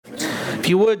If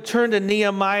you would, turn to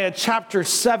Nehemiah chapter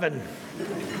 7.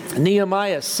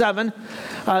 Nehemiah 7.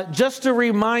 Just a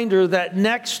reminder that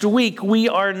next week we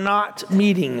are not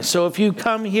meeting. So if you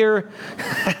come here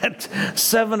at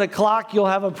 7 o'clock, you'll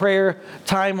have a prayer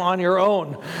time on your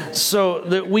own. So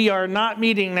that we are not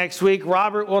meeting next week.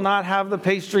 Robert will not have the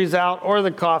pastries out or the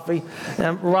coffee.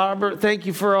 And Robert, thank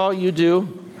you for all you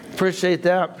do. Appreciate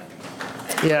that.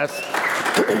 Yes.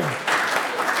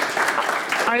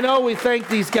 I know we thank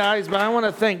these guys, but I want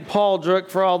to thank Paul Druck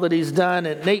for all that he's done.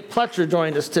 And Nate Pletcher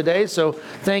joined us today, so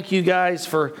thank you guys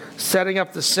for setting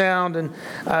up the sound. And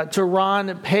to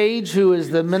Ron Page, who is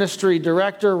the ministry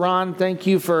director. Ron, thank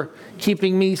you for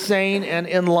keeping me sane and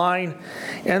in line.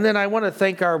 And then I want to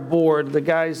thank our board, the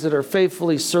guys that are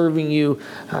faithfully serving you,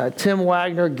 Tim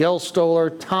Wagner, Gil Stoller,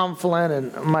 Tom Flynn,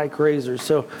 and Mike Razor.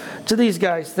 So to these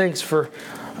guys, thanks for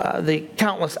the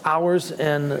countless hours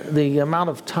and the amount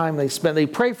of time they spend. They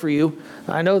pray for you,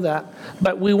 I know that.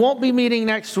 But we won't be meeting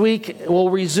next week. We'll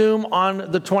resume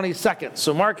on the 22nd.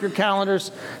 So mark your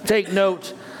calendars, take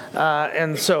note.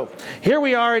 And so here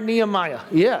we are in Nehemiah.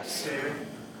 Yes.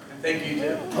 Thank you,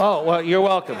 Tim. Oh, well, you're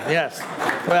welcome. Yes.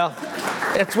 Well,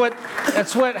 it's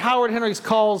what Howard Hendricks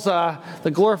calls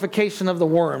the glorification of the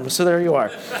worm. So there you are.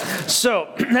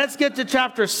 So let's get to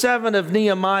chapter 7 of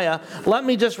Nehemiah. Let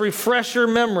me just refresh your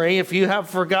memory if you have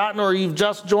forgotten or you've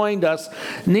just joined us.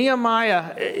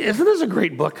 Nehemiah, isn't this a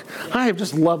great book? I am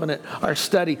just loving it, our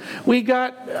study. We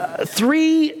got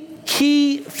three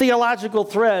key theological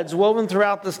threads woven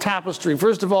throughout this tapestry.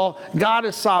 First of all, God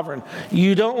is sovereign.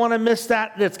 You don't want to miss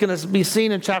that. That's going to be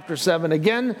seen in chapter 7.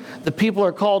 Again, the people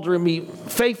are called to be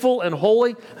faithful and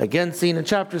holy. Again, seen in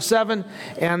chapter 7.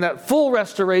 And that full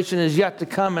restoration is yet to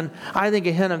come. And I think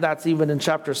a hint of that's even in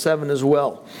chapter 7 as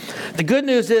well. The good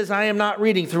news is I am not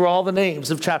reading through all the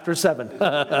names of chapter 7.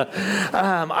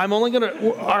 I'm only going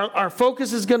to, our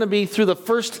focus is going to be through the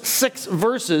first 6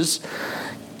 verses.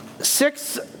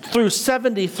 6 through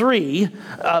 73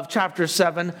 of chapter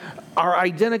 7 are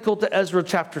identical to Ezra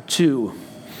chapter 2.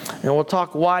 And we'll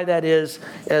talk why that is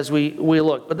as we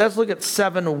look. But let's look at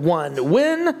 7:1.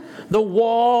 When the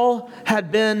wall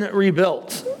had been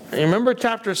rebuilt. And remember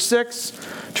chapter 6?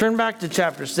 Turn back to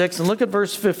chapter 6 and look at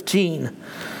verse 15.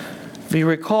 If you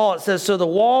recall, it says, so the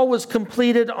wall was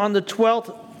completed on the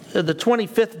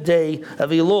 25th day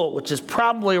of Elul, which is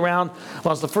probably around,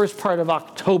 well, it's the first part of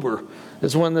October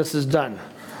is when this is done.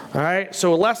 All right,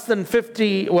 so less than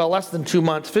 2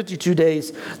 months, 52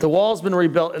 days, the wall's been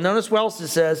rebuilt. And notice what else it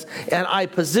says, and I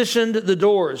positioned the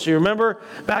doors. You remember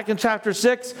back in chapter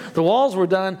 6, the walls were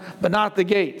done, but not the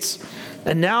gates.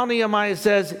 And now Nehemiah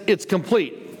says it's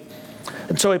complete.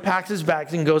 And so he packs his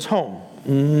bags and goes home.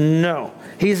 No,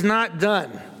 he's not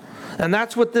done. And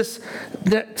that's what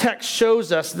that text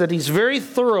shows us, that he's very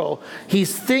thorough.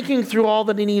 He's thinking through all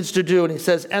that he needs to do. And he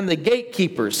says, and the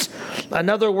gatekeepers,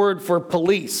 another word for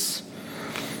police.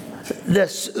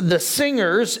 The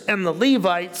singers and the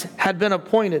Levites had been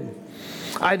appointed.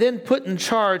 I then put in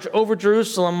charge over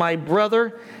Jerusalem my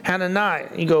brother Hananiah.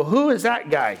 You go, who is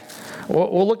that guy?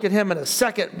 We'll look at him in a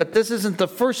second, but this isn't the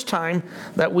first time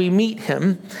that we meet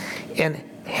him. And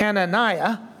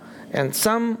Hananiah, and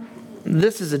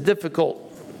this is a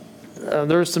difficult,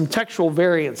 there's some textual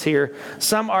variance here.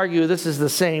 Some argue this is the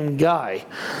same guy.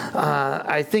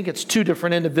 I think it's 2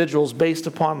 different individuals based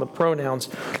upon the pronouns.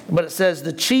 But it says,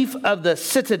 the chief of the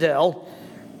citadel,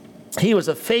 he was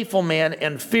a faithful man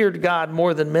and feared God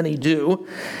more than many do.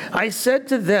 I said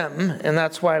to them, and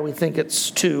that's why we think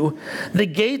it's 2, the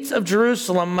gates of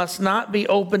Jerusalem must not be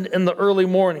opened in the early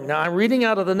morning. Now, I'm reading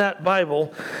out of the Net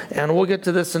Bible, and we'll get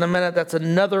to this in a minute. That's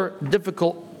another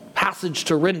difficult passage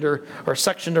to render, or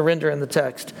section to render in the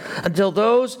text. Until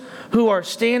those who are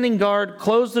standing guard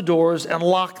close the doors and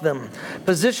lock them.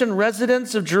 Position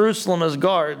residents of Jerusalem as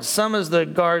guards, some as the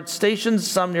guard stations,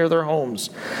 some near their homes.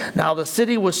 Now the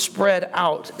city was spread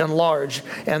out and large,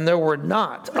 and there were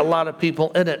not a lot of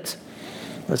people in it.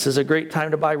 This is a great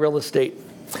time to buy real estate.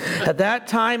 At that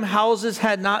time, houses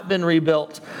had not been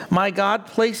rebuilt. My God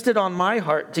placed it on my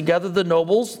heart to gather the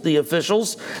nobles, the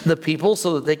officials, the people,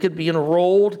 so that they could be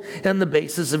enrolled in the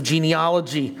basis of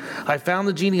genealogy. I found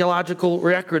the genealogical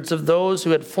records of those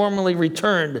who had formerly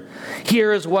returned.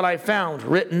 Here is what I found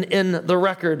written in the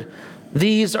record.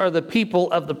 These are the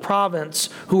people of the province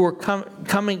who were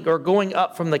coming or going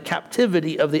up from the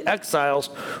captivity of the exiles,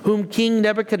 whom King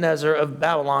Nebuchadnezzar of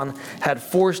Babylon had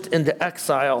forced into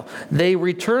exile. They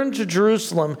returned to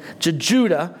Jerusalem, to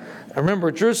Judah.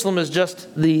 Remember, Jerusalem is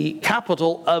just the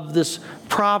capital of this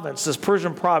province, this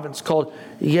Persian province called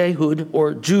Yehud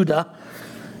or Judah.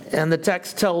 And the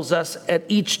text tells us, at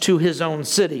each to his own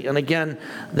city. And again,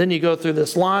 then you go through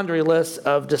this laundry list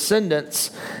of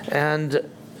descendants and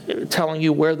telling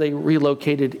you where they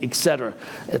relocated, etc.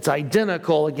 It's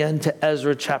identical again to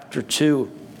Ezra chapter 2.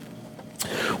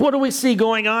 What do we see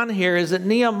going on here is that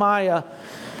Nehemiah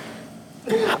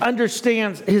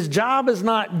understands his job is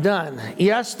not done.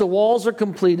 Yes, the walls are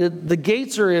completed, the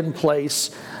gates are in place,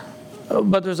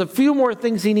 but there's a few more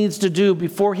things he needs to do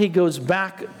before he goes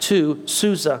back to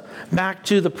Susa, back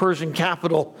to the Persian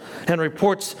capital, and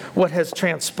reports what has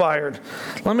transpired.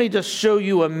 Let me just show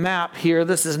you a map here.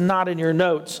 This is not in your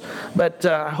notes, but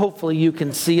hopefully you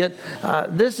can see it.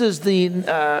 This is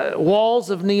the walls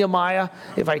of Nehemiah.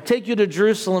 If I take you to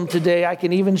Jerusalem today, I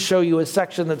can even show you a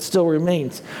section that still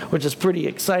remains, which is pretty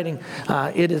exciting.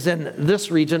 It is in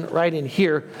this region, right in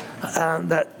here,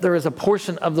 that there is a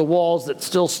portion of the walls that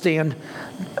still stand.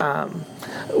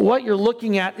 What you're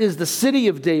looking at is the city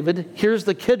of David. Here's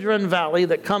the Kidron Valley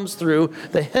that comes through,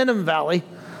 the Hinnom Valley.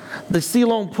 The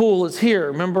Siloam pool is here.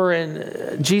 Remember,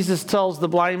 and Jesus tells the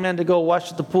blind man to go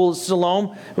wash at the pool of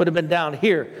Siloam. It would have been down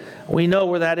here. We know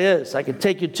where that is. I could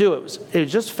take you to it. It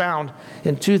was just found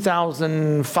in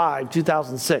 2005,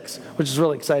 2006, which is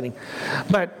really exciting.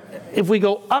 But if we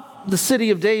go up the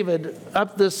city of David,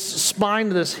 up this spine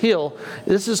of this hill,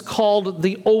 this is called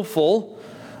the Ophel.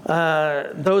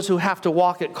 Those who have to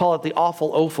walk it call it the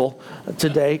awful Ophel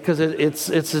today because it's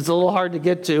a little hard to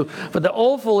get to. But the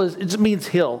Ophel it means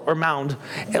hill or mound,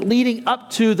 leading up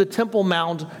to the Temple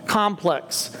Mount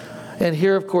complex. And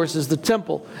here, of course, is the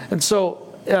temple. And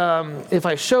so if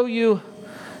I show you,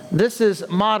 this is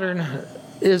modern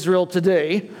Israel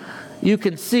today. You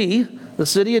can see the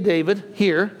city of David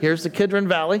here. Here's the Kidron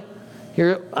Valley.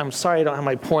 Here, I'm sorry I don't have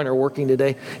my pointer working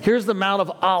today. Here's the Mount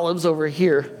of Olives over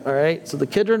here, all right? So the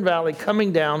Kidron Valley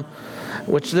coming down,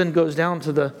 which then goes down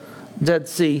to the Dead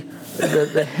Sea,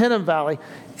 the Hinnom Valley,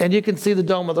 and you can see the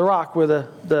Dome of the Rock where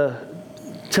the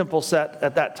temple set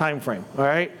at that time frame, all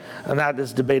right? And that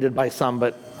is debated by some,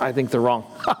 but I think they're wrong.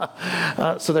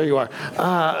 So there you are.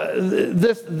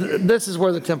 This is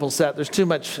where the temple set. There's too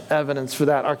much evidence for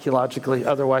that archaeologically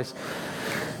otherwise.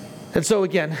 And so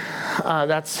again,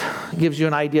 that gives you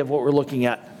an idea of what we're looking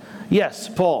at. Yes,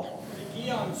 Paul. The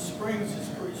Gihon Springs is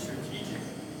pretty strategic.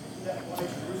 Is that why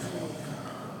Jerusalem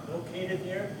was located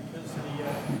there? Because of the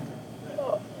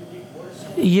unique water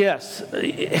source? Yes,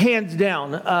 hands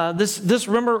down. This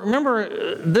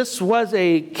remember, this was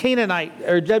a Canaanite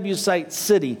or Jebusite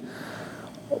city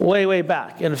way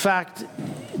back. In fact,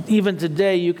 even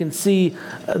today you can see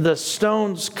the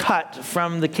stones cut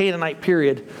from the Canaanite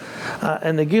period.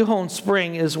 And the Gihon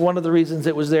Spring is one of the reasons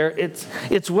it was there.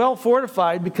 It's well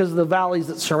fortified because of the valleys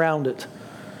that surround it.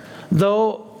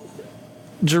 Though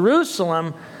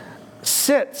Jerusalem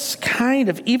sits kind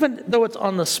of, even though it's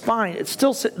on the spine, it's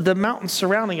still the mountains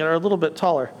surrounding it are a little bit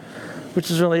taller, which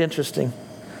is really interesting.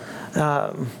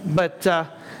 Yeah,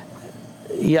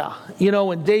 you know,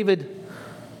 when David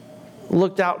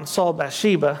looked out and saw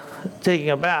Bathsheba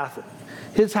taking a bath,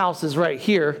 his house is right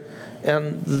here,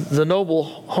 and the noble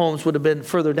homes would have been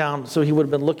further down, so he would have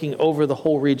been looking over the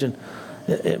whole region.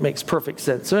 It makes perfect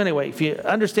sense. So anyway, if you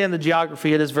understand the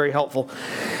geography, it is very helpful.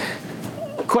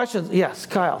 Questions? Yes,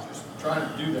 Kyle. Just trying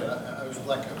to do that, I was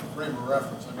like a frame of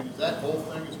reference. I mean, is that whole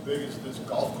thing as big as this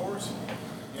golf course?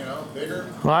 You know, bigger?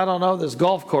 Well, I don't know this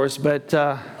golf course, but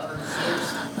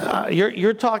 106?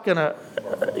 you're talking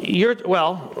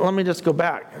well, let me just go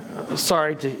back.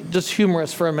 Sorry to just humor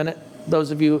us for a minute.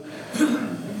 Those of you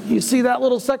see that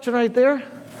little section right there?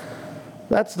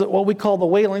 That's what we call the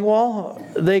Wailing Wall.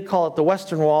 They call it the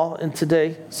Western Wall in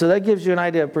today. So that gives you an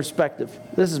idea of perspective.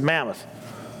 This is mammoth.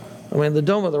 I mean, the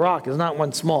Dome of the Rock is not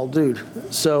one small dude.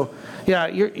 So, yeah,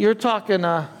 you're talking.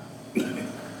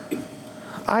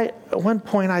 At one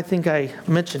point I think I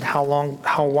mentioned how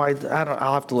wide.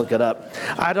 I'll have to look it up.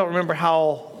 I don't remember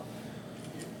how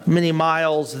many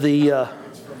miles the.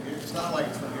 It's not like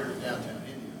it's from here to downtown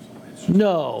Indy or something.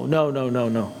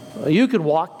 No. You could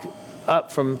walk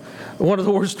up from one of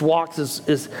the worst walks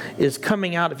is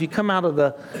coming out. If you come out of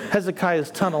the Hezekiah's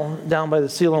tunnel down by the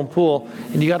Siloam pool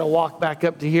and you got to walk back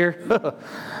up to here,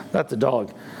 that's a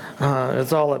dog.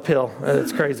 It's all uphill.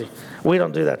 It's crazy. We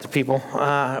don't do that to people.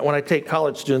 When I take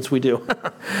college students, we do.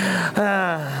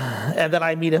 And then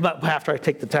I meet them up after I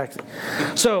take the taxi.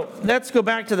 So let's go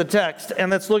back to the text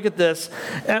and let's look at this.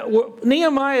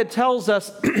 Nehemiah tells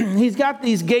us he's got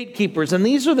these gatekeepers, and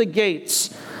these are the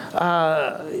gates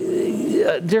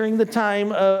during the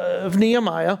time of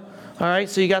Nehemiah. All right,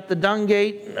 so you got the Dung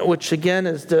Gate, which again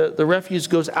is the refuse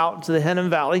goes out into the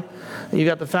Henham Valley. You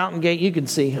got the Fountain Gate, you can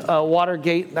see. Water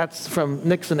Gate, that's from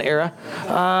Nixon era.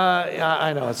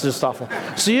 I know, it's just awful.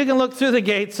 So you can look through the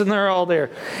gates and they're all there.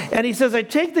 And he says, I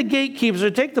take the gatekeepers, I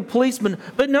take the policemen,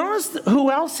 but notice who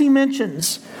else he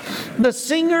mentions. The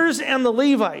singers and the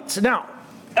Levites. Now,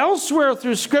 elsewhere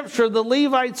through Scripture, the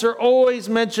Levites are always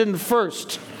mentioned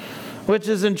first, which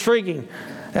is intriguing.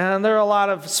 And there are a lot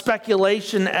of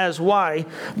speculation as why.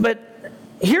 But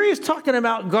here he's talking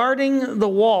about guarding the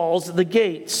walls, the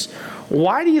gates.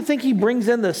 Why do you think he brings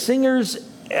in the singers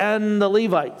and the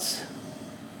Levites?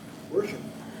 Worship.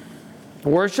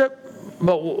 Worship?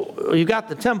 But you got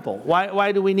the temple.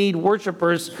 Why do we need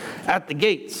worshipers at the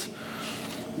gates?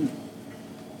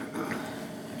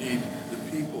 Need the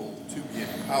people to be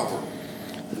empowered.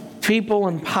 People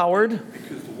empowered.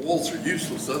 Because the walls are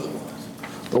useless otherwise.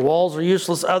 The walls are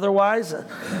useless otherwise.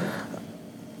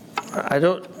 I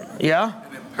don't, yeah?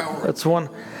 And empower. That's one.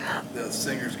 The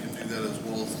singers can do that as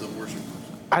well as the worshipers.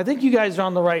 I think you guys are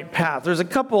on the right path. There's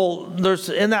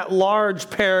in that large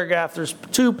paragraph, there's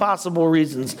two possible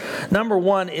reasons. Number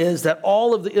one is that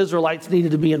all of the Israelites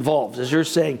needed to be involved, as you're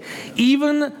saying.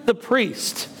 Even the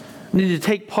priest needed to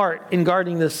take part in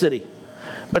guarding this city.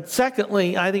 But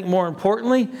secondly, I think more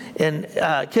importantly, and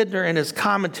Kidner in his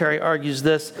commentary argues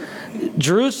this,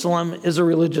 Jerusalem is a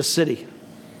religious city.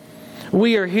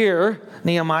 We are here,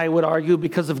 Nehemiah would argue,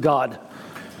 because of God.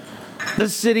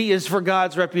 This city is for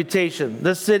God's reputation.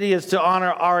 This city is to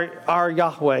honor our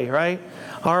Yahweh, right?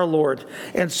 Our Lord.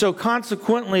 And so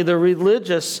consequently, the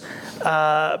religious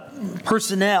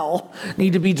personnel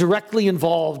need to be directly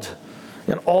involved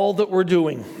in all that we're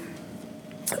doing.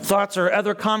 Thoughts or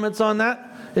other comments on that?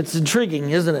 It's intriguing,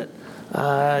 isn't it?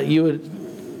 You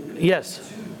would, yes?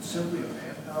 It's simply a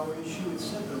manpower issue. It's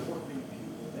simply there weren't many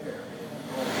people there.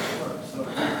 And all the work. So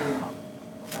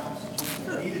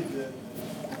they needed the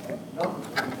number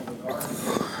of people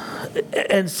to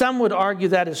guard. And some would argue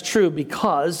that is true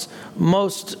because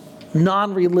most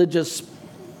non-religious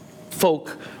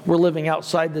folk were living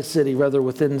outside the city rather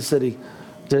within the city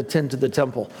to attend to the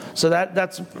temple. So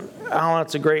that's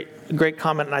a great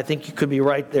comment, and I think you could be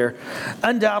right there.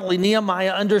 Undoubtedly,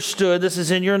 Nehemiah understood, this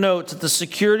is in your notes, that the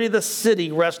security of the city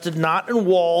rested not in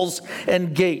walls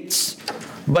and gates,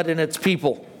 but in its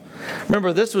people.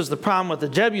 Remember, this was the problem with the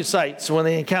Jebusites when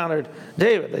they encountered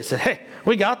David. They said, hey,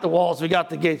 we got the walls, we got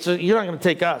the gates, so you're not going to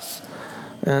take us.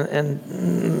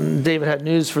 And David had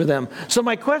news for them. So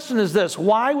my question is this: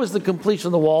 why was the completion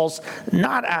of the walls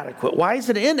not adequate? Why is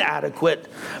it inadequate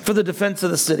for the defense of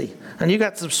the city? And you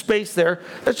got some space there.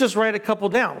 Let's just write a couple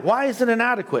down. Why is it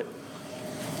inadequate?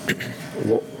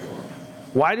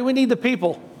 Why do we need the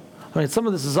people? I mean, some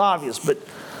of this is obvious, but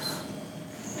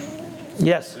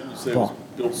yes. Didn't you say it was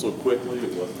built so quickly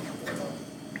it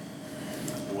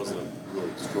wasn't a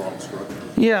really strong structure?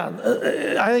 Yeah,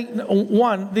 I think,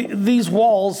 one, these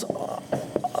walls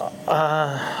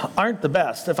aren't the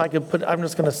best. If I could put, I'm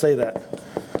just going to say that.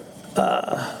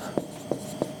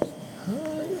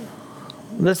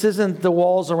 This isn't the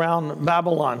walls around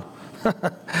Babylon,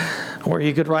 where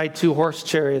you could ride 2 horse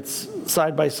chariots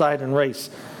side by side and race.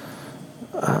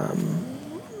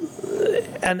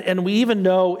 And we even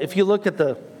know, if you look at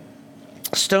the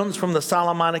stones from the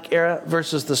Solomonic era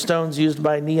versus the stones used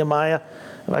by Nehemiah,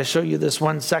 if I show you this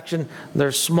one section,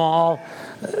 they're small,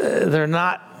 they're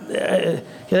not, they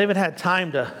haven't had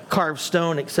time to carve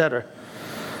stone, etc.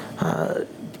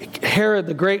 Herod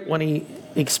the Great, when he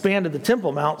expanded the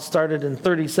Temple Mount, started in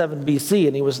 37 BC,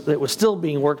 and it was still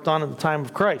being worked on in the time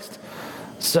of Christ.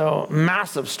 So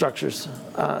massive structures.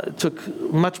 It took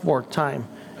much more time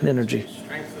and energy.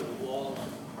 Strength of the walls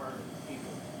and the heart of the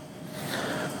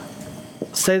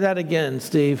people. Say that again,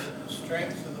 Steve. The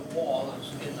strength of the wall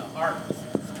is in the heart.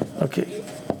 Okay.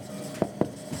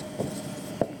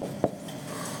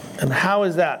 And how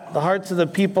is that? The hearts of the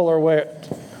people are where?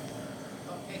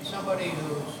 Okay, somebody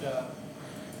who's,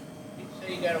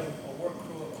 say you got a work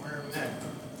crew of 100 men,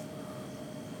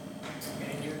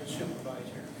 and you're the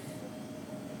supervisor,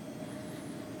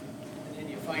 and then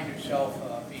you find yourself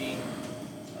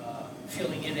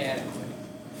feeling inadequate,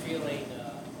 feeling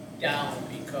down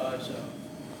because of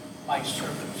life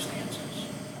circumstances.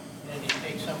 And then you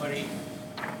take somebody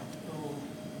who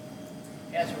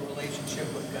has a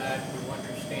relationship with God, who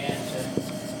understands that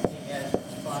he has a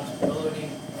responsibility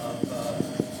of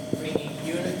bringing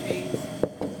unity,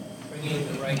 bringing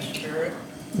the right spirit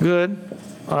Good.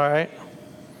 All right.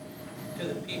 to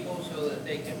the people so that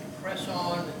they can press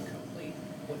on and complete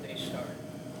what they started.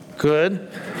 Good.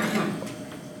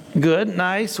 Good.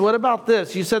 Nice. What about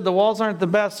this? You said the walls aren't the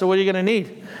best, so what are you going to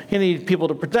need? You need people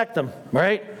to protect them,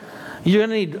 right? You're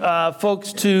going to need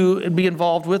folks to be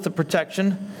involved with the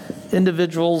protection,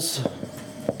 individuals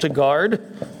to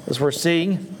guard, as we're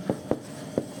seeing.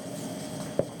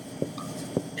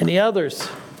 Any others?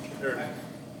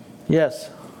 Yes.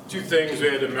 Two things we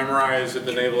had to memorize at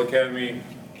the Naval Academy.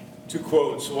 Two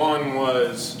quotes. One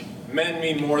was, men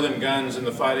mean more than guns in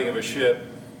the fighting of a ship,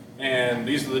 and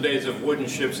these are the days of wooden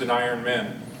ships and iron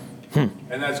men.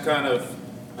 And that's kind of,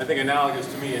 I think,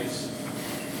 analogous to me.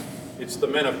 It's the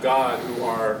men of God who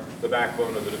are the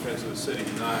backbone of the defense of the city,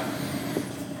 not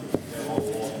all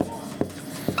the wall.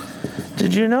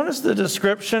 Did you notice the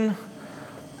description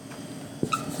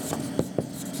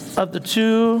of the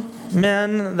two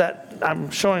men that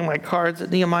I'm showing my cards that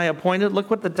Nehemiah appointed?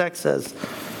 Look what the text says.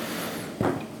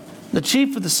 The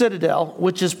chief of the citadel,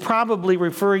 which is probably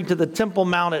referring to the Temple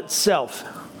Mount itself,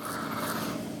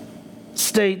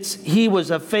 states he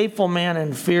was a faithful man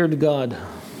and feared God.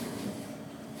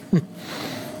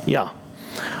 Yeah.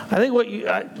 I think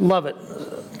I love it.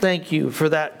 Thank you for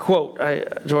that quote,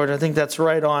 George. I think that's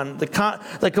right on.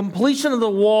 The completion of the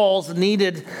walls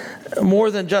needed more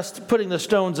than just putting the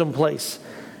stones in place.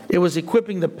 It was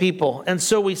equipping the people. And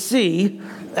so we see,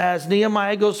 as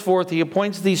Nehemiah goes forth, he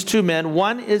appoints these two men.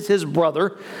 One is his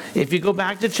brother. If you go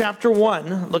back to chapter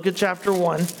 1, look at chapter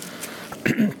 1.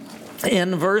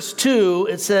 In verse 2,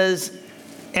 it says,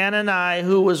 Anani,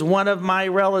 who was one of my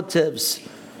relatives.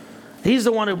 He's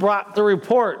the one who brought the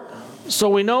report. So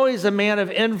we know he's a man of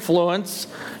influence.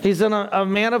 He's a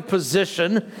man of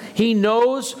position. He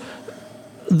knows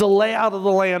the layout of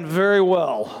the land very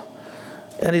well.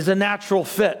 And he's a natural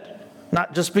fit.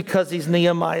 Not just because he's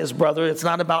Nehemiah's brother. It's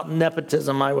not about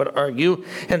nepotism, I would argue.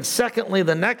 And secondly,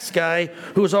 the next guy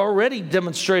who's already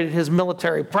demonstrated his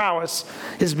military prowess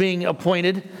is being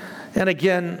appointed. And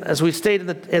again, as we stated,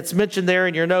 it's mentioned there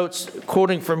in your notes,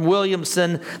 quoting from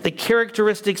Williamson, the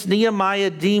characteristics Nehemiah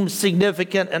deems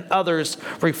significant and others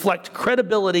reflect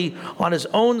credibility on his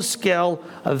own scale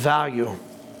of value.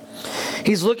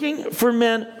 He's looking for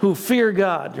men who fear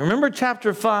God. Remember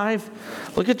chapter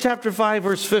 5? Look at chapter 5,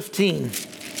 verse 15.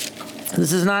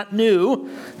 This is not new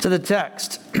to the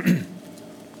text.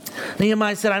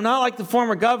 Nehemiah said, I'm not like the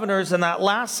former governors. In that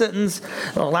last sentence,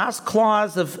 the last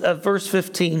clause of verse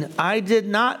 15, I did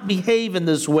not behave in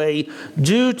this way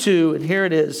due to, and here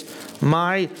it is,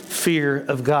 my fear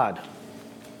of God.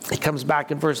 He comes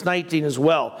back in verse 19 as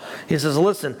well. He says,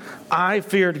 listen, I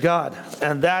feared God,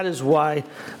 and that is why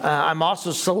I'm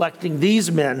also selecting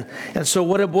these men. And so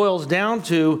what it boils down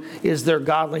to is their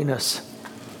godliness.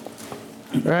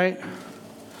 Right?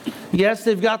 Yes,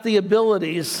 they've got the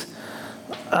abilities.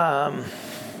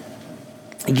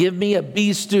 Give me a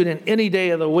B student any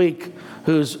day of the week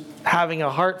who's having a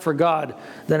heart for God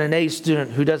than an A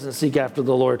student who doesn't seek after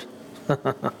the Lord.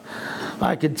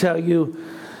 I can tell you,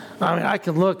 I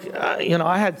can look,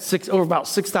 I had over about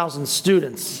 6,000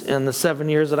 students in the 7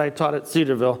 years that I taught at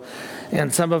Cedarville.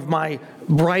 And some of my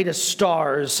brightest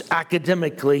stars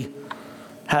academically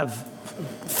have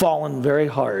fallen very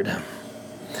hard.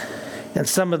 And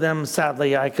some of them,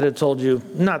 sadly, I could have told you,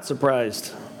 not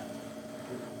surprised.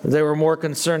 They were more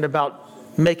concerned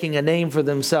about making a name for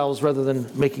themselves rather than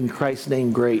making Christ's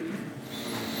name great.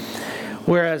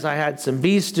 Whereas I had some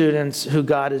B students who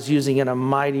God is using in a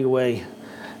mighty way.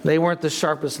 They weren't the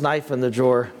sharpest knife in the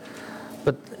drawer,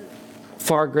 but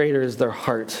far greater is their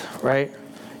heart, right?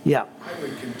 Yeah. I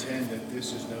would contend that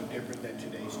this is no different than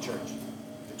today's church.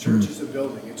 The church is a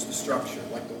building, it's the structure,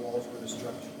 like the walls were the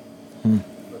structure.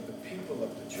 But the people of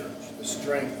the church, the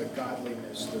strength, the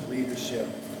godliness, the leadership,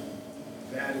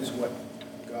 that is what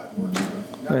God works through,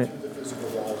 not through the physical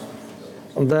walls of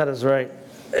the buildings. That is right.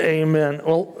 Amen.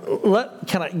 Well,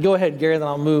 can I go ahead, Gary, then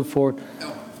I'll move forward.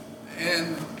 No.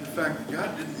 And the fact that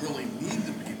God didn't really need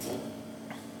the people,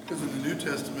 because in the New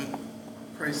Testament,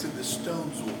 Christ said the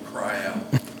stones will cry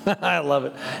out. I love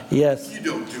it. Yes. You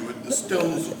don't do it, the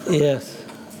stones will cry Yes.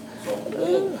 out.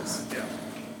 So, yeah.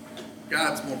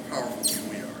 God's more powerful than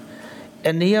we are.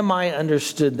 And Nehemiah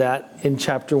understood that in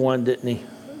chapter 1, didn't he?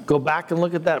 Go back and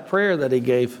look at that prayer that he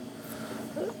gave.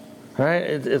 All right?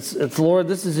 It's Lord,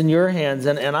 this is in your hands,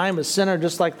 and I'm a sinner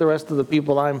just like the rest of the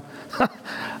people I'm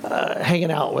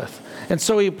hanging out with. And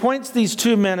so he appoints these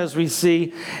two men, as we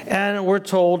see, and we're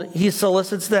told he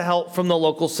solicits the help from the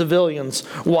local civilians.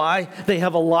 Why? They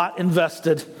have a lot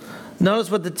invested.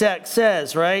 Notice what the text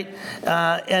says, right?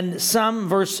 And some,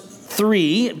 verse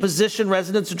 3, position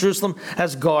residents of Jerusalem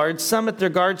as guards, some at their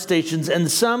guard stations,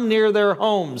 and some near their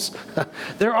homes.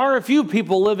 There are a few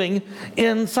people living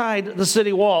inside the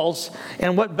city walls,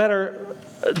 and what better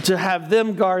to have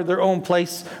them guard their own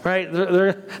place, right?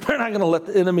 They're not going to let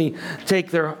the enemy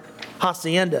take their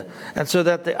hacienda. And so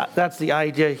that's the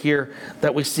idea here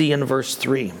that we see in verse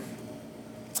 3.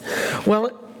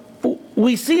 Well,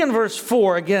 we see in verse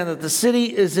 4, again, that the city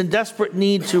is in desperate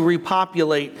need to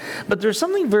repopulate. But there's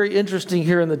something very interesting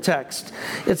here in the text.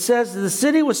 It says the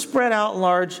city was spread out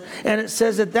large, and it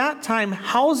says at that time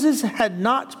houses had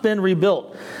not been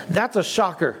rebuilt. That's a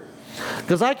shocker.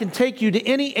 Because I can take you to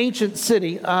any ancient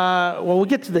city. We'll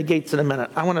get to the gates in a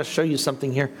minute. I want to show you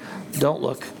something here. Don't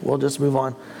look. We'll just move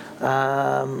on.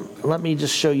 Let me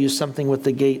just show you something with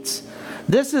the gates.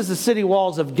 This is the city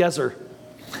walls of Gezer.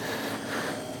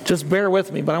 Just bear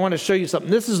with me, but I want to show you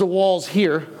something. This is the walls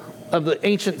here of the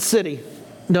ancient city.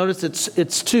 Notice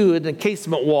it's two in the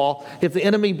casement wall. If the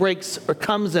enemy breaks or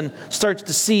comes and starts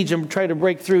to siege and try to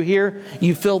break through here,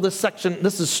 you fill this section.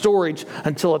 This is storage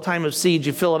until a time of siege.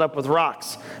 You fill it up with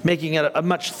rocks, making it a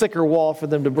much thicker wall for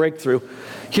them to break through.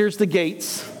 Here's the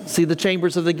gates. See the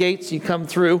chambers of the gates? You come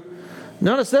through.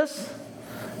 Notice this.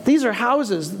 These are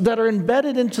houses that are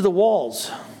embedded into the walls.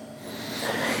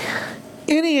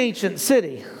 Any ancient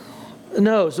city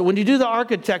knows that when you do the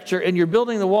architecture and you're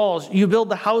building the walls, you build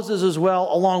the houses as well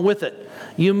along with it.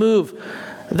 You move.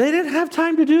 They didn't have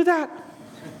time to do that.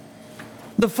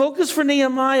 The focus for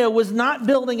Nehemiah was not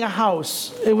building a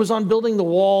house. It was on building the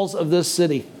walls of this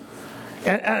city.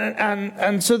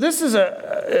 And so this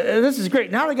is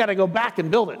great. Now they got to go back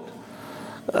and build it.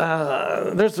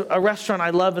 There's a restaurant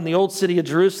I love in the old city of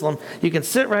Jerusalem. You can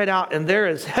sit right out, and there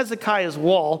is Hezekiah's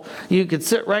wall. You could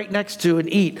sit right next to and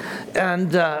eat.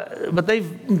 But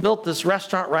they've built this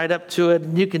restaurant right up to it,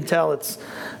 and you can tell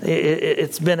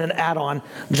it's been an add-on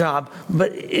job.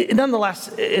 But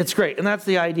nonetheless, it's great, and that's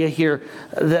the idea here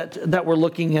that we're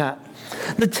looking at.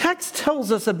 The text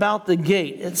tells us about the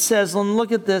gate. It says, and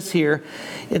look at this here.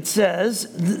 It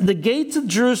says, the gates of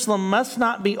Jerusalem must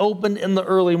not be opened in the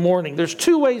early morning. There's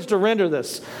two ways to render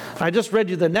this. I just read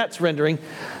you the Net's rendering.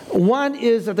 One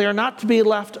is that they are not to be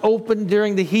left open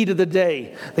during the heat of the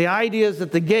day. The idea is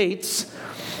that the gates,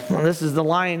 well, this is the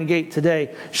Lion Gate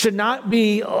today, should not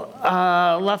be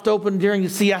left open during the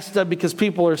siesta because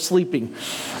people are sleeping.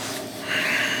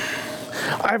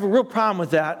 I have a real problem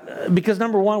with that because,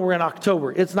 number one, we're in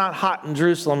October. It's not hot in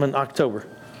Jerusalem in October.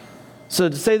 So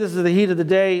to say this is the heat of the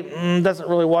day doesn't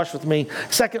really wash with me.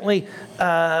 Secondly,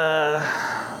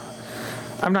 I'm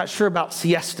not sure about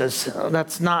siestas.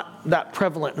 That's not that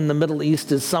prevalent in the Middle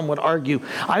East, as some would argue.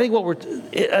 I think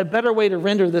a better way to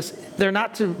render this, they're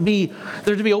to be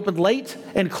opened late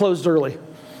and closed early.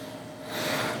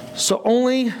 So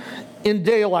only in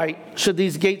daylight should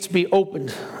these gates be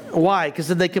opened. Why? Because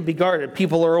then they can be guarded.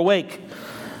 People are awake.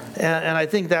 And I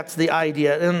think that's the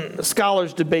idea. And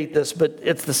scholars debate this, but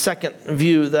it's the second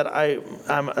view that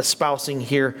I'm espousing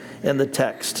here in the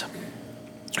text.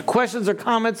 Questions or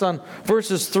comments on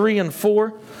verses 3 and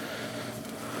 4?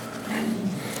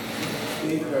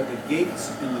 David, are the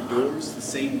gates and the doors the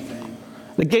same thing?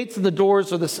 The gates and the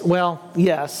doors are well,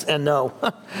 yes and no.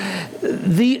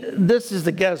 This is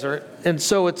the Gezer, and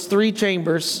so it's 3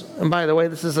 chambers. And by the way,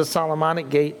 this is a Solomonic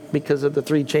gate because of the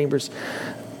 3 chambers.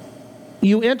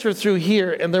 You enter through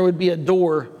here, and there would be a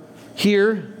door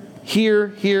here, here,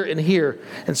 here, and here.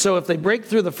 And so if they break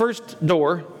through the first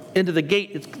door into the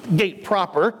gate, it's gate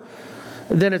proper,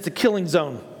 then it's a killing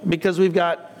zone because we've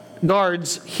got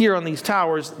guards here on these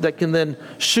towers that can then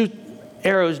shoot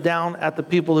arrows down at the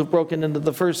people who've broken into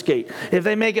the first gate. If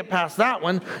they make it past that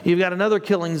one, you've got another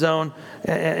killing zone.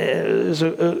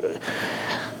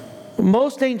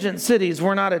 Most ancient cities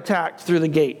were not attacked through the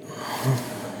gate.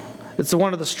 It's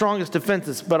one of the strongest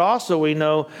defenses, but also we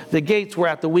know the gates were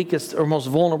at the weakest or most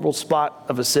vulnerable spot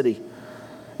of a city.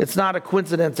 It's not a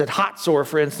coincidence at Hatzor,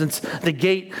 for instance, the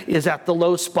gate is at the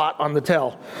low spot on the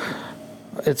tell.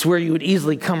 It's where you would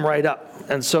easily come right up.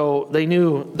 And so they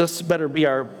knew this better be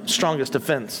our strongest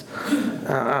defense.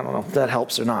 I don't know if that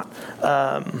helps or not.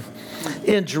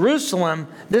 In Jerusalem,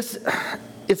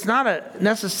 it's not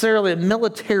necessarily a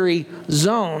military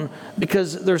zone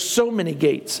because there's so many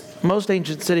gates. Most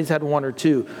ancient cities had 1 or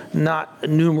 2, not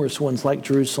numerous ones like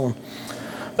Jerusalem.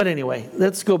 But anyway,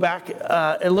 let's go back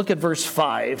and look at verse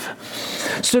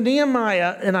 5. So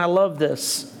Nehemiah, and I love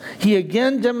this, he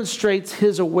again demonstrates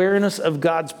his awareness of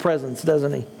God's presence,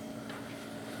 doesn't he?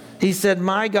 He said,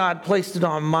 my God placed it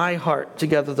on my heart to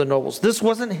gather the nobles. This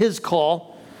wasn't his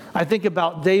call. I think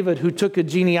about David who took a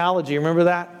genealogy. Remember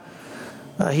that?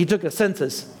 He took a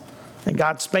census. And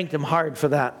God spanked him hard for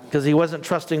that because he wasn't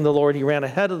trusting the Lord. He ran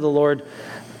ahead of the Lord.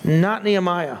 Not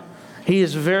Nehemiah. He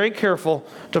is very careful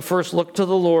to first look to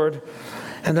the Lord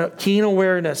and a keen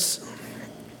awareness.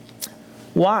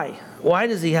 Why? Why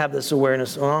does he have this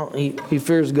awareness? Well, he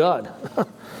fears God.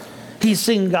 He's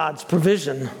seen God's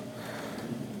provision.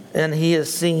 And he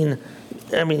has seen,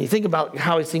 I mean, you think about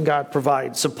how he's seen God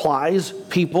provide supplies,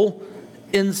 people,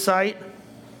 insight,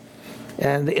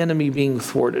 and the enemy being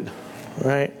thwarted,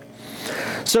 right?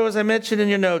 So as I mentioned in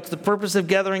your notes, the purpose of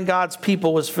gathering God's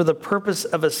people was for the purpose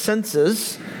of a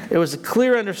census. It was a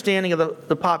clear understanding of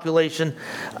the population.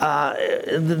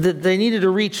 They needed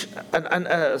to reach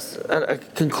a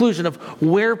conclusion of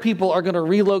where people are going to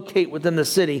relocate within the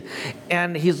city.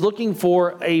 And he's looking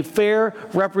for a fair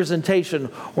representation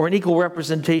or an equal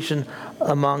representation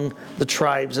among the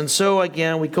tribes. And so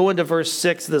again, we go into verse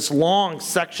 6, this long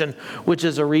section, which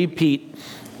is a repeat.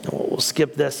 We'll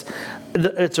skip this.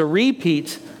 It's a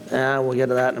repeat, we'll get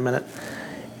to that in a minute,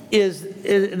 is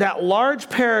that large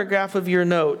paragraph of your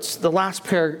notes, the last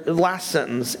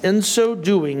sentence. In so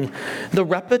doing, the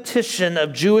repetition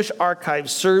of Jewish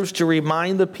archives serves to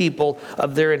remind the people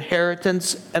of their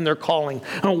inheritance and their calling.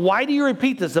 And why do you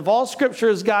repeat this? If all Scripture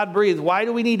is God-breathed, why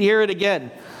do we need to hear it again?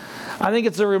 I think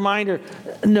it's a reminder.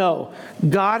 No,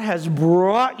 God has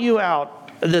brought you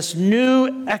out, this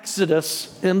new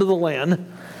exodus into the land.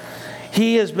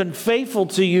 He has been faithful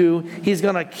to you. He's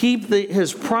going to keep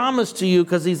his promise to you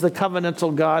because he's the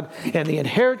covenantal God, and the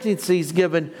inheritance he's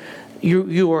given,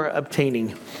 you are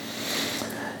obtaining.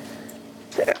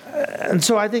 And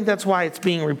so I think that's why it's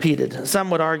being repeated. Some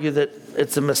would argue that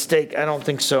it's a mistake. I don't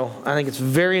think so. I think it's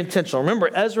very intentional. Remember,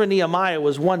 Ezra and Nehemiah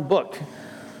was one book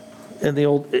in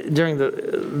during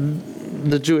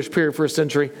the Jewish period, first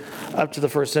century, up to the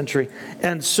first century.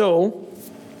 And so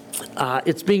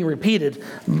it's being repeated,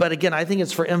 but again, I think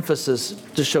it's for emphasis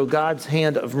to show God's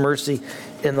hand of mercy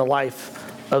in the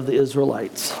life of the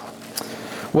Israelites.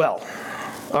 Well,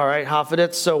 all right,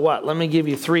 Hafiditz, so what? Let me give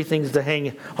you 3 things to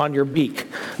hang on your beak.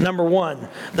 Number 1,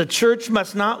 the church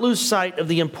must not lose sight of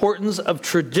the importance of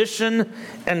tradition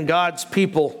and God's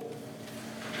people.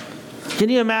 Can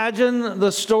you imagine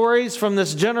the stories from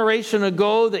this generation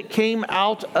ago that came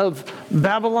out of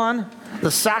Babylon?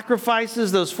 The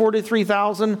sacrifices those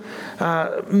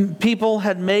 43,000 people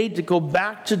had made to go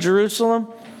back to Jerusalem,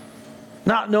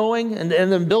 not knowing, and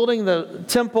then building the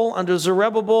temple under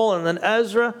Zerubbabel and then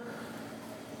Ezra.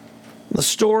 The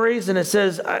stories, and it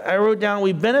says, I wrote down,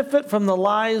 we benefit from the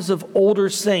lives of older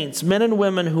saints, men and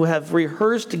women who have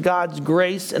rehearsed God's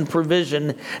grace and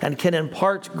provision and can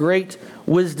impart great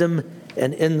wisdom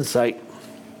and insight.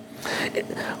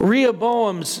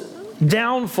 Rehoboam's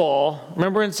downfall,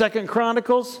 remember in 2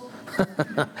 Chronicles?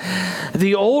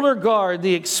 The older guard,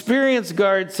 the experienced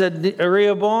guard said,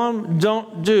 Rehoboam,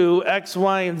 don't do X,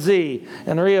 Y, and Z.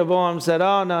 And Rehoboam said,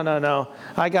 oh, no.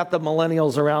 I got the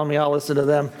millennials around me. I'll listen to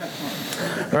them.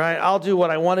 All right, I'll do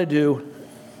what I want to do.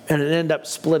 And it ended up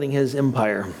splitting his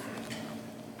empire.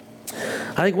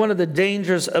 I think one of the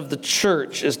dangers of the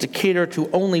church is to cater to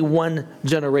only one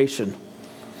generation.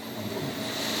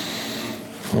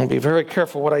 I'll be very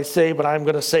careful what I say, but I'm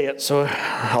going to say it. So,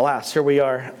 alas, here we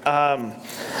are. I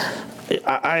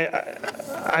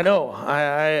know.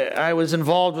 I was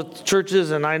involved with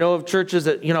churches, and I know of churches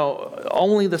that,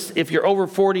 only this. If you're over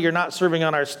 40, you're not serving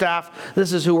on our staff.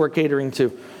 This is who we're catering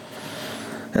to.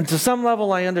 And to some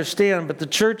level, I understand, but the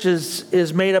church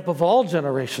is made up of all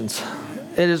generations.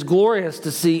 It is glorious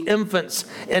to see infants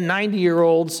and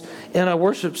 90-year-olds in a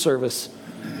worship service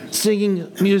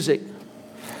singing music.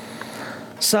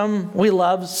 Some we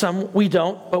love, some we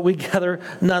don't, but we gather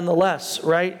nonetheless,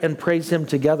 right? And praise Him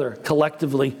together,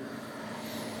 collectively.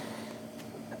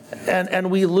 And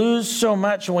we lose so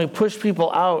much when we push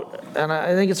people out. And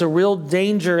I think it's a real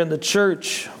danger in the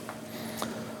church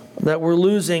that we're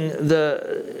losing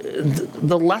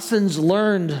the lessons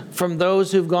learned from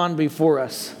those who've gone before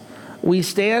us. We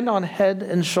stand on head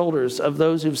and shoulders of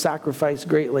those who've sacrificed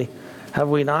greatly, have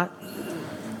we not?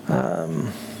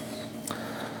 There's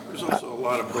also a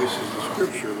lot of places in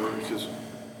Scripture where it says,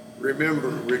 remember,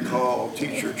 recall,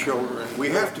 teach your children. We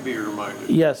have to be reminded.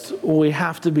 Yes, we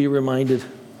have to be reminded.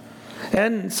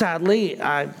 And sadly,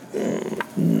 I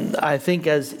think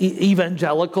as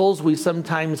evangelicals, we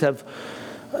sometimes have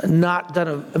not done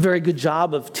a very good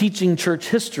job of teaching church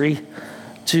history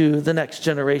to the next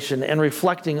generation and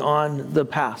reflecting on the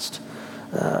past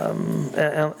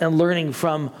and learning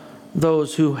from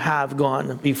those who have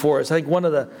gone before us. I think one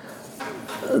of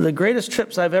the greatest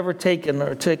trips I've ever taken,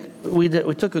 we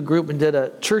took a group and did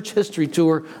a church history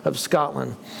tour of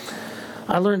Scotland.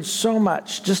 I learned so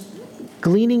much just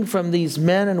gleaning from these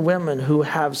men and women who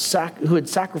had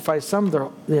sacrificed some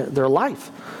of their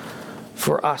life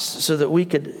for us so that we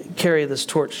could carry this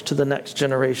torch to the next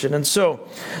generation. And so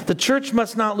the church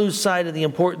must not lose sight of the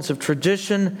importance of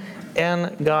tradition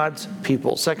and God's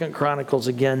people. 2 Chronicles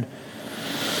again.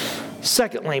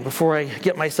 Secondly, before I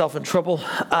get myself in trouble,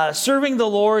 serving the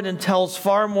Lord entails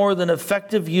far more than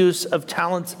effective use of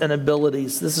talents and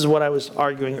abilities. This is what I was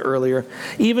arguing earlier.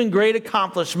 Even great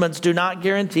accomplishments do not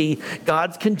guarantee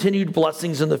God's continued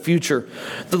blessings in the future.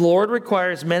 The Lord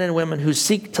requires men and women who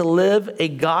seek to live a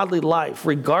godly life,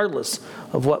 regardless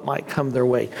of what might come their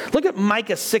way. Look at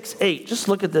Micah 6:8. Just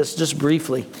look at this just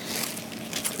briefly.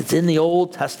 It's in the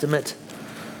Old Testament.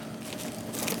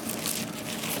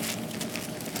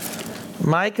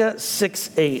 Micah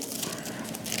 6:8.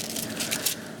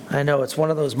 I know it's one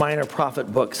of those minor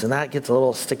prophet books, and that gets a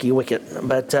little sticky wicket.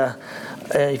 But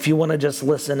if you want to just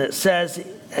listen, it says,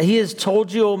 He has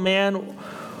told you, O man,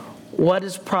 what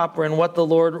is proper and what the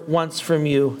Lord wants from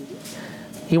you.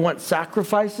 He wants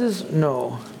sacrifices?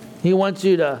 No. He wants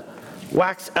you to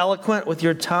wax eloquent with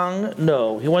your tongue?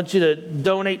 No. He wants you to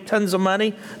donate tons of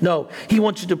money? No. He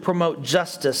wants you to promote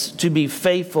justice, to be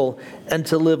faithful, and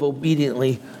to live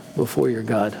obediently before your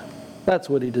God. That's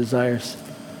what He desires.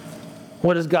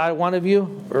 What does God want of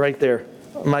you? Right there,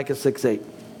 Micah 6:8.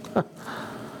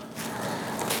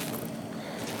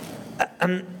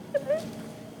 And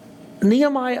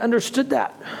Nehemiah understood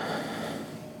that.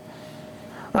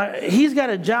 He's got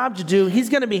a job to do. He's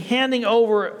going to be handing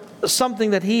over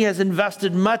something that he has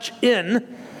invested much in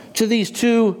to these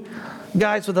two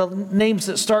guys with the names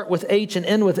that start with H and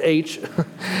end with H.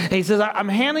 And he says, I'm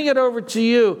handing it over to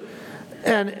you.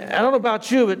 And I don't know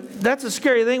about you, but that's a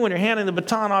scary thing when you're handing the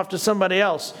baton off to somebody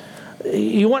else.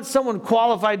 You want someone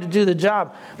qualified to do the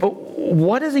job. But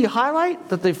what does he highlight?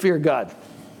 That they fear God.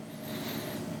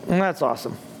 And that's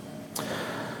awesome.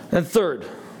 And third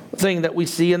thing that we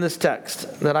see in this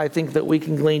text that I think that we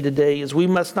can glean today is we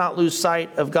must not lose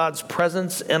sight of God's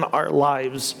presence in our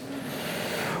lives.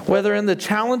 Whether in the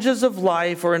challenges of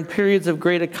life or in periods of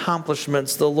great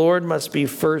accomplishments, the Lord must be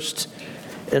first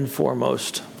and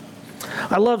foremost.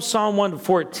 I love Psalm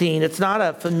 114. It's not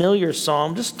a familiar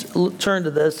psalm. Just turn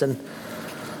to this and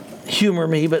humor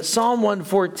me. But Psalm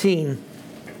 114.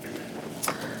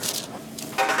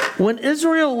 When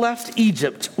Israel left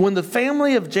Egypt, when the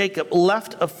family of Jacob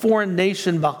left a foreign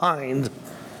nation behind,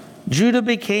 Judah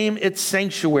became its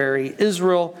sanctuary,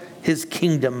 Israel his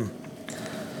kingdom.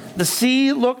 The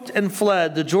sea looked and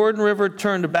fled, the Jordan River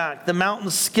turned back, the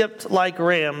mountains skipped like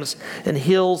rams, and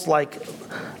hills like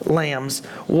lambs.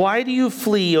 Why do you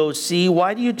flee, O sea?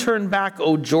 Why do you turn back,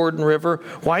 O Jordan River?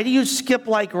 Why do you skip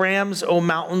like rams, O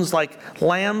mountains, like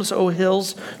lambs, O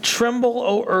hills? Tremble,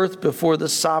 O earth, before the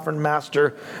sovereign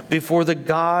master, before the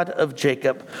God of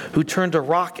Jacob, who turned a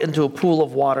rock into a pool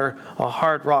of water, a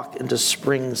hard rock into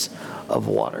springs of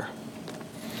water.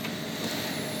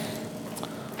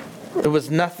 It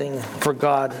was nothing for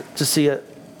God to see a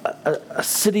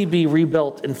city be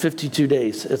rebuilt in 52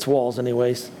 days, its walls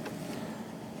anyways.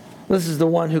 This is the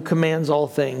one who commands all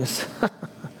things.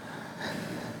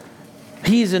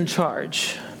 He's in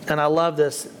charge. And I love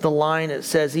this, the line, it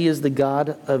says, He is the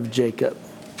God of Jacob.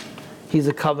 He's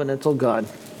a covenantal God.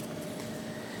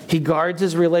 He guards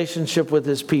His relationship with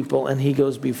His people, and He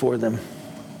goes before them.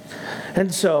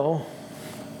 And so,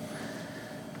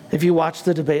 if you watched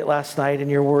the debate last night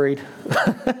and you're worried,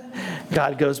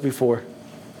 God goes before.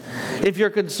 If you're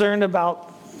concerned about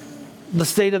the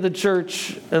state of the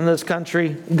church in this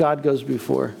country, God goes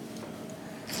before.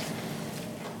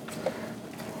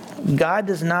 God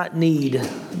does not need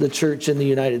the church in the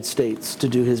United States to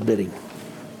do His bidding.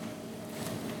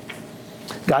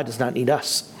 God does not need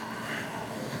us.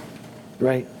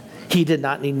 Right? He did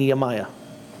not need Nehemiah.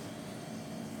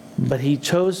 But He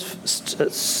chose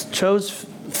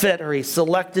fit, or He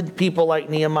selected people like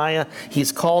Nehemiah.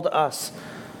 He's called us,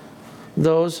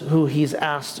 those who He's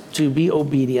asked to be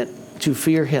obedient, to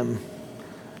fear Him,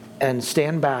 and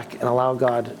stand back and allow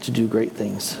God to do great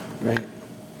things, right?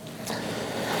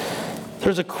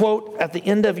 There's a quote at the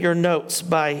end of your notes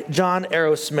by John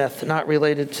Arrowsmith, not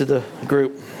related to the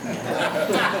group.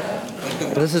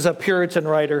 This is a Puritan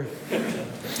writer.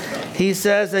 He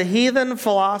says, a heathen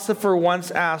philosopher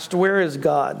once asked, where is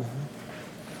God?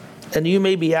 And you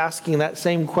may be asking that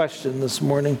same question this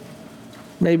morning.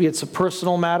 Maybe it's a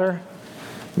personal matter.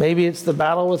 Maybe it's the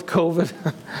battle with COVID.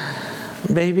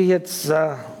 Maybe it's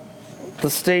the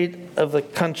state of the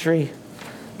country.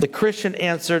 The Christian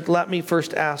answered, let me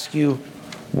first ask you,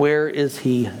 where is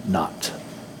He not?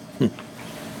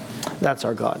 That's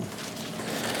our God.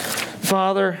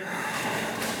 Father,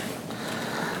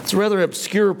 it's a rather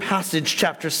obscure passage,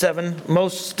 chapter 7.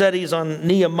 Most studies on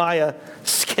Nehemiah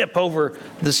skip over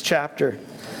this chapter.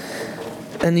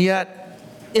 And yet,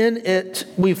 in it,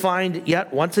 we find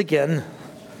yet once again,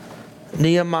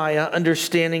 Nehemiah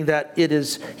understanding that it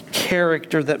is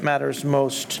character that matters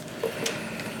most.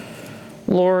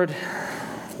 Lord,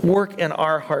 work in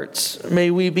our hearts.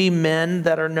 May we be men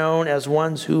that are known as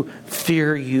ones who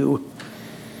fear you.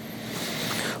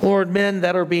 Lord, men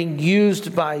that are being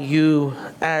used by you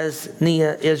as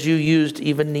you used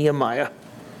even Nehemiah.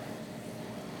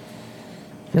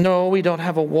 No, we don't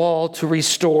have a wall to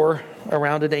restore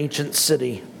around an ancient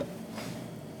city.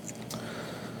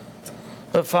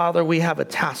 But Father, we have a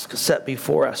task set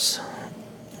before us,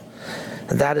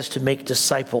 and that is to make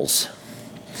disciples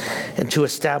and to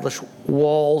establish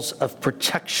walls of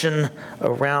protection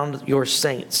around your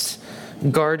saints,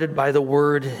 guarded by the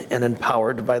Word and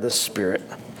empowered by the Spirit.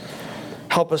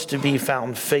 Help us to be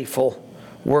found faithful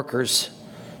workers,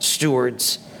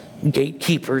 stewards,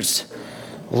 gatekeepers,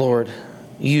 Lord,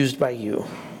 used by you.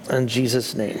 In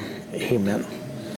Jesus' name, amen.